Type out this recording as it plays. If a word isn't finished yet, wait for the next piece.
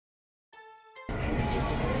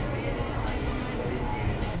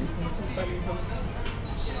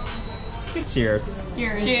Cheers.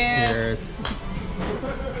 Cheers. Cheers.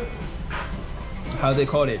 How do they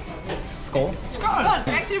call it? Skål? Skål.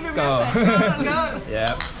 Actually, remember. Skål.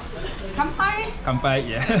 Yeah. Kampai. Kampai,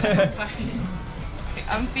 yeah.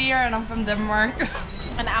 I'm Thea and I'm from Denmark.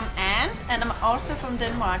 And I'm Anne and I'm also from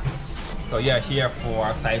Denmark. So you're here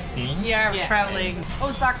for sightseeing? Yeah, we're traveling.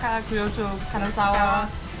 Osaka, Kyoto, Kanazawa,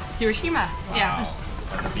 Hiroshima. Wow. Yeah.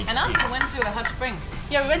 That's a big And also trip. we went to a hot spring.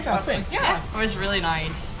 Yeah, we went to Hot hot spring? spring. Yeah. It was really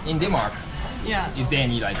nice. In Denmark, Yeah. is there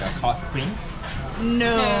any like hot springs?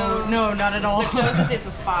 No, not at all. The closest is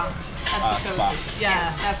a spa. That's the Spa. closest.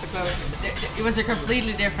 Yeah. That's the closest. It was a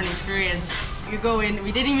completely different experience. You go in,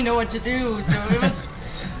 we didn't even know what to do, so it was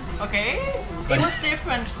okay. It was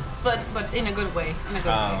different, but in a good way. In a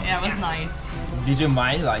good way. Yeah, it was nice. Did you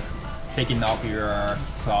mind like taking off your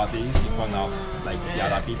clothes in front of like the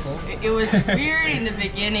other people? It was weird in the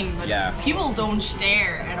beginning, but Yeah. people don't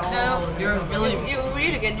stare at all. No, You're really you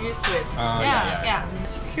really get used to it. Yeah.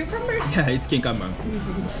 Cucumbers. Yeah, it's cucumber.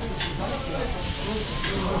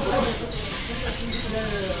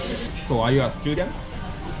 So are you a student?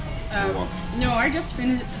 Or- No, I just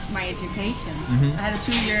finished my education. I had a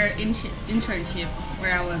 2-year internship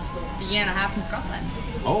where I was a year and a half in Scotland.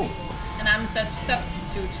 Oh. And I'm such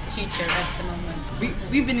substitute teacher at the moment.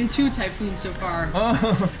 We've been in 2 typhoons so far. Well,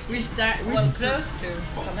 close to.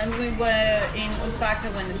 And we were in Osaka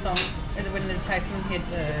when the typhoon hit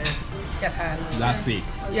Japan. Last week.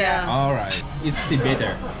 Yeah. All right. It's still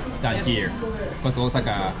better than here because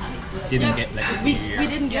Osaka didn't get like We severe.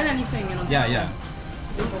 didn't get anything in Osaka. Yeah.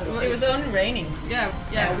 It was only raining. Yeah,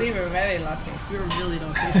 We were very lucky. we were really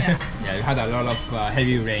lucky. Yeah, we had a lot of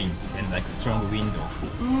heavy rains and like strong wind.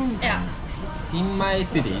 Yeah. In my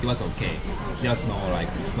city, it was okay. There was no like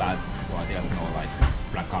flood or there was no like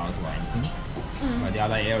blackout or anything. But the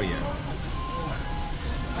other areas.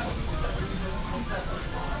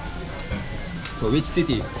 So which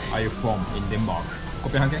city are you from in Denmark?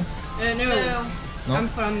 Copenhagen? No? I'm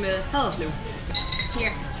from Haderslev.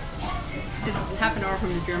 Here. It's half an hour from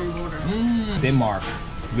the German border. Denmark.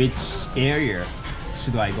 Which area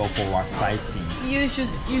should I go for sightseeing? You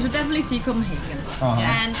should definitely see Copenhagen.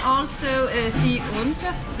 And also see Odense.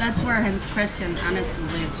 That's where Hans Christian Andersen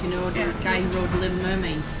lived. You know, the guy who wrote Little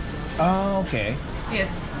Mermaid. Oh, okay. Yes.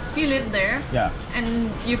 He lived there. Yeah. And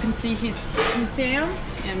you can see his museum.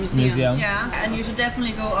 Yeah, museum. Yeah. And you should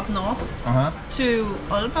definitely go up north to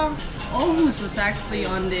Aalborg. Aarhus was actually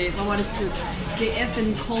on the, what is it? The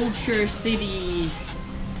effing culture city.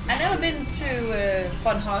 I've never been to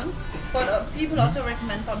Bornholm, but people also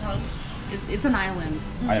recommend Bornholm. It's an island.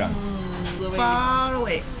 Island. Far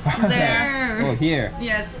away. There. Oh, here.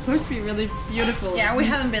 Yeah, it's supposed to be really beautiful. Yeah, we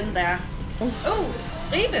haven't been there. Oh,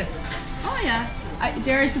 Ribe. Oh yeah.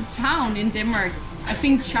 There is a town in Denmark. I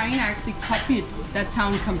think China actually copied that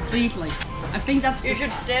town completely. I think that's. You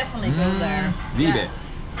should definitely go there. Ribe.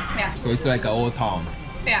 Yeah. So it's like an old town.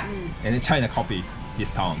 Yeah. And then China copied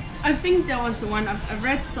this town. I think that was the one. I've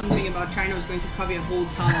read something about China was going to copy a whole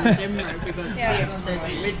town in Denmark because they obsessed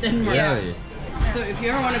with Denmark. Really? So if you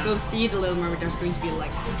ever want to go see the Little Mermaid, there's going to be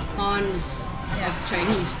like tons of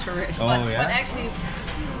Chinese tourists. Oh, yeah? But actually,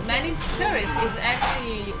 many tourists is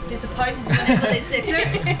actually disappointed whenever they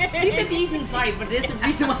It's a decent site, but there's a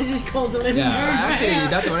reason why this is called the Little Yeah, Mermaid. actually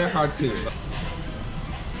that's very hard too.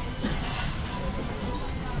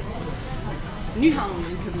 Nyhavn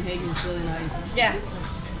in Copenhagen is really nice. Yeah.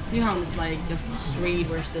 Nyhavn is like just a street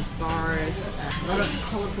where there's bars, a lot of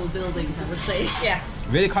colorful buildings, I would say. Yeah.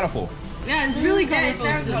 Very colorful. Yeah, it's really Yeah, it's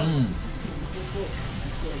colorful. very cool.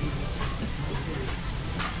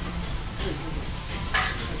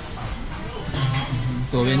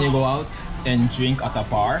 So when you go out and drink at a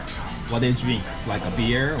bar, what do you drink? Like a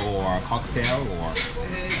beer or a cocktail or?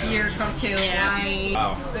 Beer, cocktail, wine.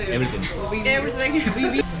 Wow, everything.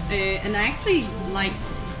 Everything. And I actually like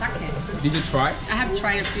sake. Did you try? I have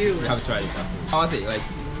tried a few. You have tried it. How was it? Like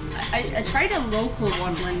I tried a local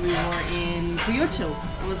one when we were in Kyoto.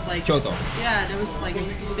 It was like Kyoto? Yeah, there was like a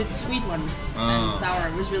bit sweet one and sour.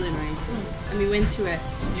 It was really nice. And we went to a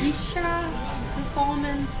geisha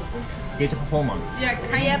performance. Geisha performance. Yeah,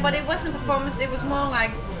 Yeah, but it wasn't a performance. It was more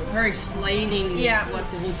like her explaining what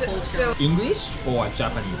the whole culture. English or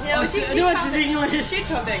Japanese? No, It was English. She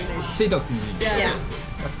talked English. She talks in English. Yeah.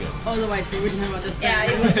 That's good. Otherwise, we wouldn't have understand.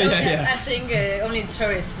 Yeah, it was. Yeah. I think only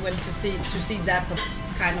tourists went to see that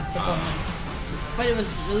kind of performance. But it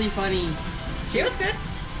was really funny. She was good.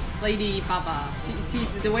 Lady Papa. See,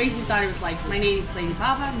 the way she started was like, my name is Lady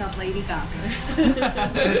Papa, not Lady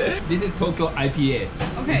Gaga. This is Tokyo IPA.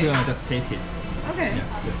 Okay. If you want to just taste it. Okay. Yeah.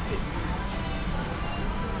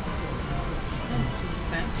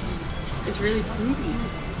 It's really fruity.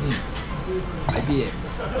 IPA。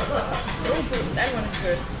 That one is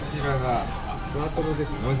good. こちらがふわとろで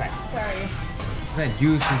す。ごめんなさい。 Sorry. これは牛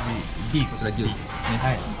すじ、ビーフ、こちら牛すじね。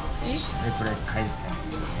はい。 Beef? でこれ海鮮。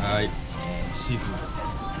はい。シーフード。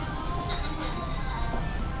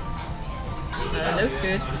That looks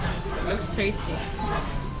good. Looks tasty.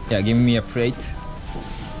 Yeah, give me a plate.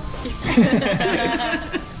 Be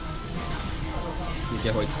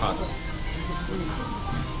careful, it's hot.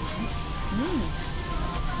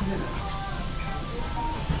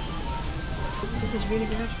 This is really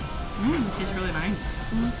good. This is really nice.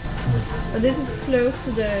 But this is close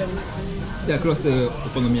to the... Yeah, close to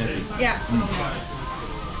okonomiyaki. Yeah.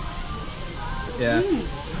 Yeah.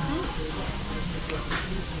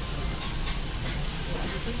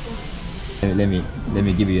 Let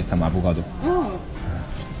me give you some avocado. Oh.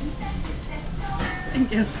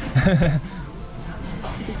 Thank you.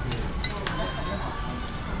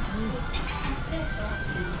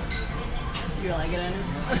 You like it,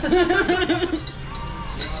 Anna?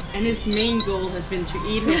 And his main goal has been to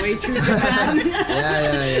eat her way through Japan.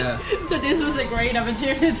 Yeah. So this was a great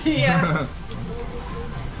opportunity. Yeah.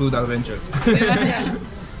 Food adventures. Yeah.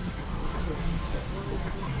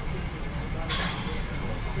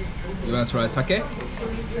 You wanna try sake?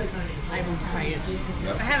 I will try it.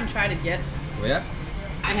 I haven't tried it yet. Oh yeah?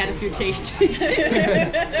 I had a few tastes.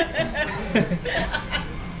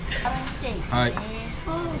 はい。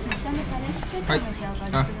はい。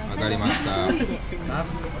あ、わかりました。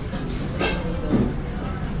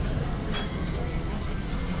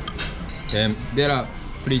There are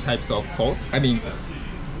 3 types of sauce. I mean,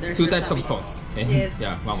 2 types of sauce. Yes.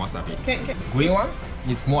 Yeah, one wasabi. Okay. Green one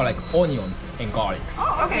is more like onions and garlics.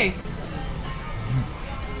 Oh, okay.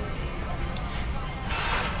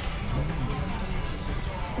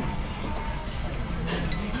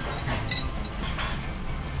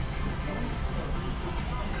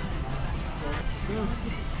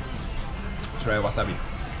 Try wasabi.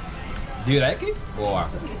 Do you like it? Or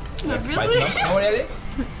Not spicy? really. Not really?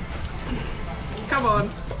 Come on.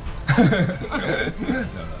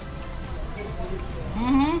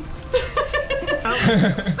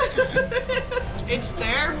 It's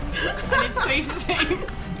there, and it tastes the same.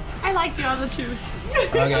 I like the other two.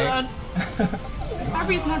 Okay.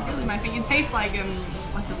 Wasabi is not really my thing. It tastes like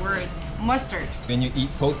what's the word? Mustard. When you eat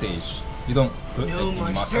sausage, you don't put No it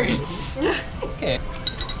in mustard. mustard. Okay.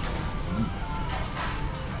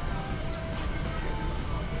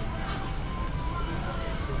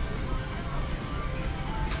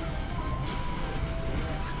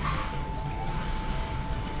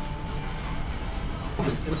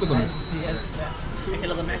 Yes. Jeg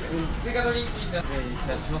hælder dem af. 追加ドリンクいたし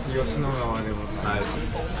ます吉野川でございま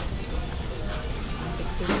す。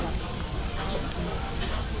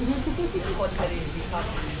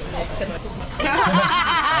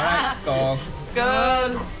Alright, so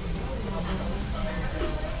Good.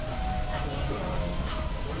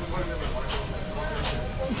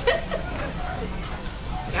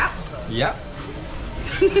 yeah.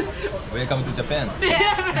 Welcome to Japan.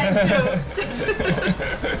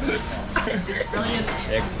 Brilliant.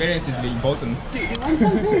 Experience is really important.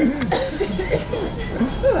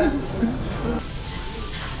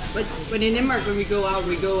 But in Denmark, when we go out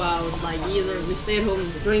like either we stay at home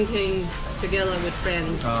drinking together with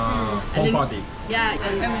friends. Home then- party. Yeah,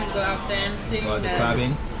 And and we go out dancing, Or the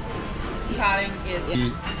clubbing. partying. Yes.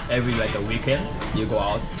 Every like a weekend, you go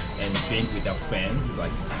out and drink with your friends,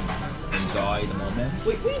 like enjoy the moment.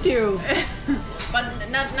 we do. But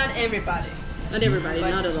not everybody. Not everybody,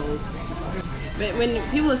 not at all. But when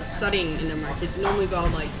people are studying in Denmark, they normally go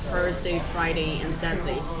out like Thursday, Friday, and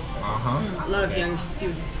Saturday. A lot of young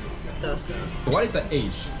students does that. What is the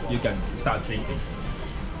age you can start drinking?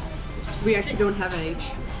 We actually don't have an age.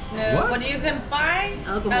 No, What? but you can buy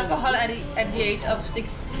Alcohol. at the age of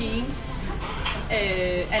 16,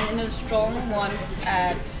 and the strong ones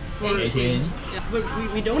at 18. Yeah, but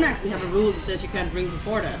we don't actually have a rule that says you can't drink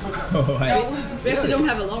before that. Right. We actually don't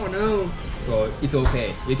have a law, no. So it's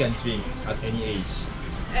okay. You can drink at any age.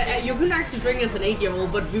 You can actually drink as an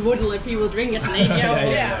 8-year-old, but we wouldn't let people drink as an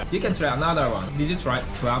 8-year-old. Yeah. You can try another one. Did you try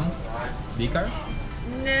plum liquor?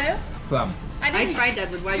 No, Plum. I didn't. tried that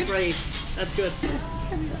with white grape. That's good.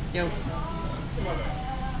 Yo.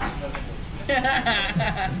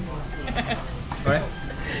 Alright.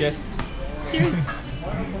 Yes. Cheers.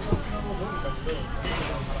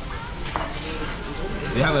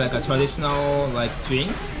 Do you have like a traditional like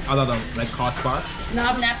drinks other than like Carlsberg?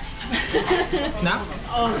 Snaps. Snaps?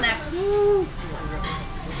 Oh, Snaps.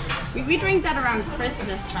 we drink that around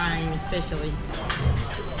Christmas time, especially.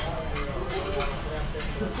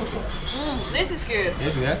 This is good.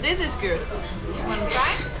 This is good? This is good. You want to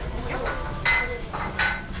try?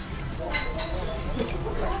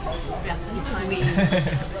 Yeah,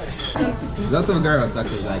 sweet. Lots of girls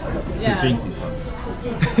actually like to drink this one.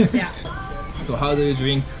 Yeah. So how do you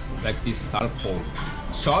drink like this alcohol?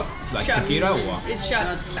 Shots like tequila or? It's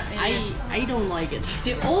shots. I don't like it.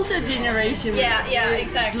 The older generation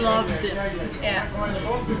Exactly. loves it. Yeah.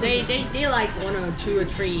 They like 1 or 2 or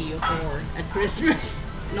 3 or 4 at Christmas.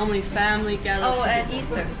 Normally family gathers. Oh, at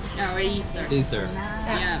Easter. Yeah, or Easter. Easter.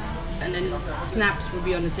 Yeah. And then snaps will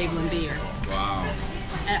be on the table and beer. Wow.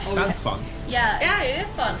 And, That's fun. Yeah. Yeah, it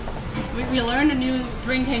is fun. We learned a new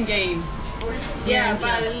drinking game. Yeah,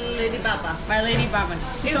 by Lady Baba. By Lady Baba.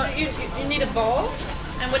 So you need a ball,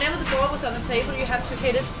 and whenever the ball was on the table, you have to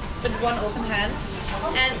hit it with one open hand.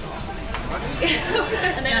 And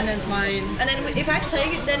and then mine. And then if I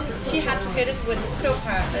take it, then she had to hit it with closed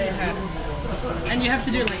hand. And you have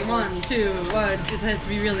to do like 1, 2, 1. It has to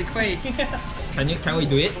be really quick. Can we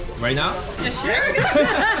do it right now? Yeah, sure.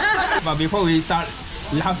 But before we start,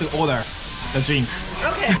 we have to order the drink.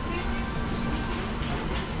 Okay.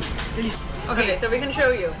 Okay, so we can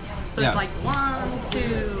show you. So it's like 1, 2,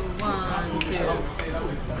 1, 2.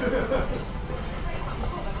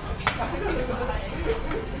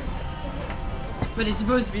 But it's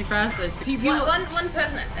supposed to be faster. One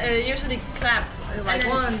person usually clap. Like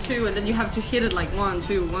 1, 2, and then you have to hit it like 1,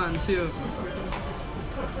 2, 1, 2.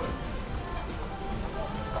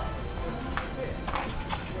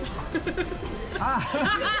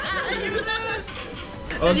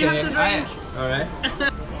 Okay, you have to drink. Alright.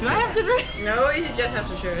 Do I have to drink? No, you just have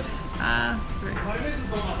to show it.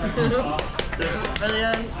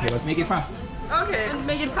 Brilliant. Okay, let's make it fast. Okay. And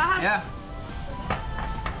make it fast. Yeah.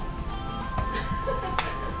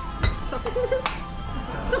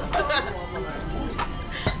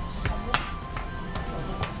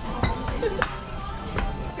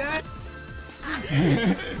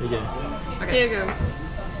 Okay. Here you go.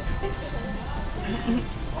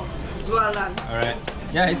 Well done. Alright.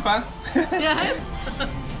 Yeah, it's fun. Yeah.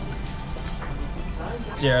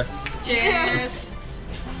 Cheers. Cheers.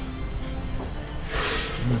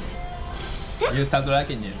 You start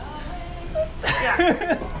liking it.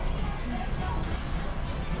 Yeah.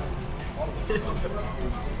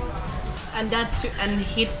 And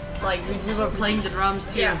hit like we were playing the drums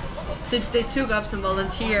too. Yeah. They took up some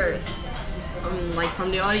volunteers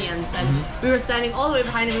from the audience, and we were standing all the way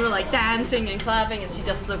behind, and we were like dancing and clapping, and she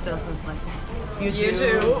just looked at us and was like, you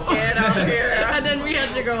too. Get up here. And then we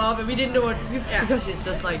had to go up, and we didn't know what because she's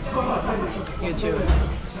just like, you too.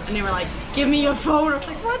 And they were like, give me your phone. I was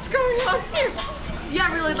like, what's going on here?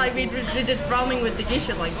 Yeah, really, like we did drumming with the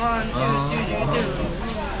gisha, like 1, 2, 2,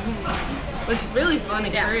 2. It was really fun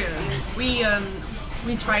experience.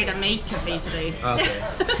 We tried a maid cafe today.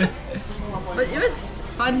 Okay. But it was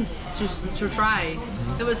fun to try.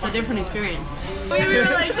 It was a different experience. We were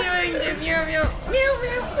like doing the meow meow meow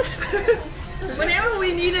meow. Whenever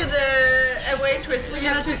we needed a waitress, we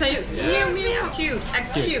had to say meow meow cute.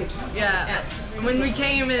 Cute. Yeah. When we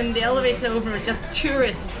came in, the elevator opened, just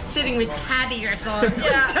tourists sitting with cat ears on.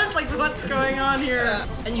 Yeah. Just like, what's going on here?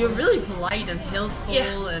 And you're really polite and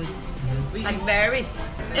helpful, and Like very.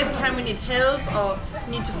 Every time we need help or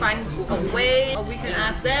need to find a way, or we can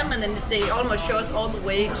ask them, and then they almost show us all the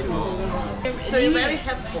way to. So you're very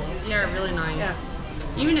helpful. They're really nice. Yeah.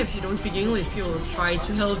 Even if you don't speak English, people will try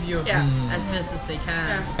to help you as best as they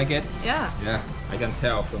can. Like it? Yeah. Yeah, I can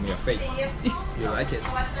tell from your face. You like it?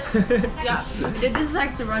 Yeah. This is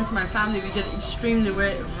actually runs in my family. We get extremely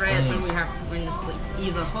red when it's like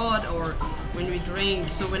either hot or when we drink.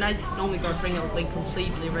 So when I normally go drink, I'll like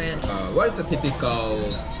completely red. What is a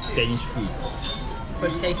typical Danish food?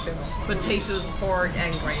 Potatoes, pork,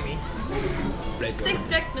 and gravy. Stik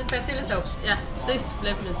flæsk med persillesauce. Yeah, stick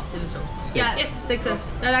split with chili sauce. Yeah, Yes.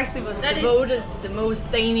 that actually was That is- voted the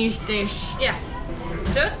most Danish dish. Yeah.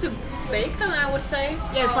 Close to bacon, I would say.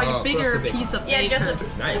 Yeah, it's like Oh, a bigger close to bacon. piece of Yeah, bacon.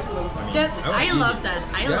 just Nice. I love that.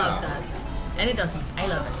 I Yeah. love that. And it doesn't. I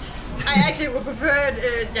love it. I actually would prefer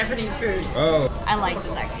Japanese food. Oh. I like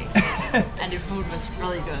this actually. And the food was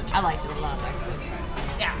really good. I liked it a lot actually.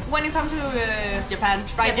 Yeah. When you come to Japan,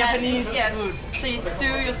 try Japanese yes, food. please do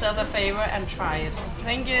yourself a favor and try it.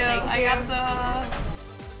 Thank you. I got the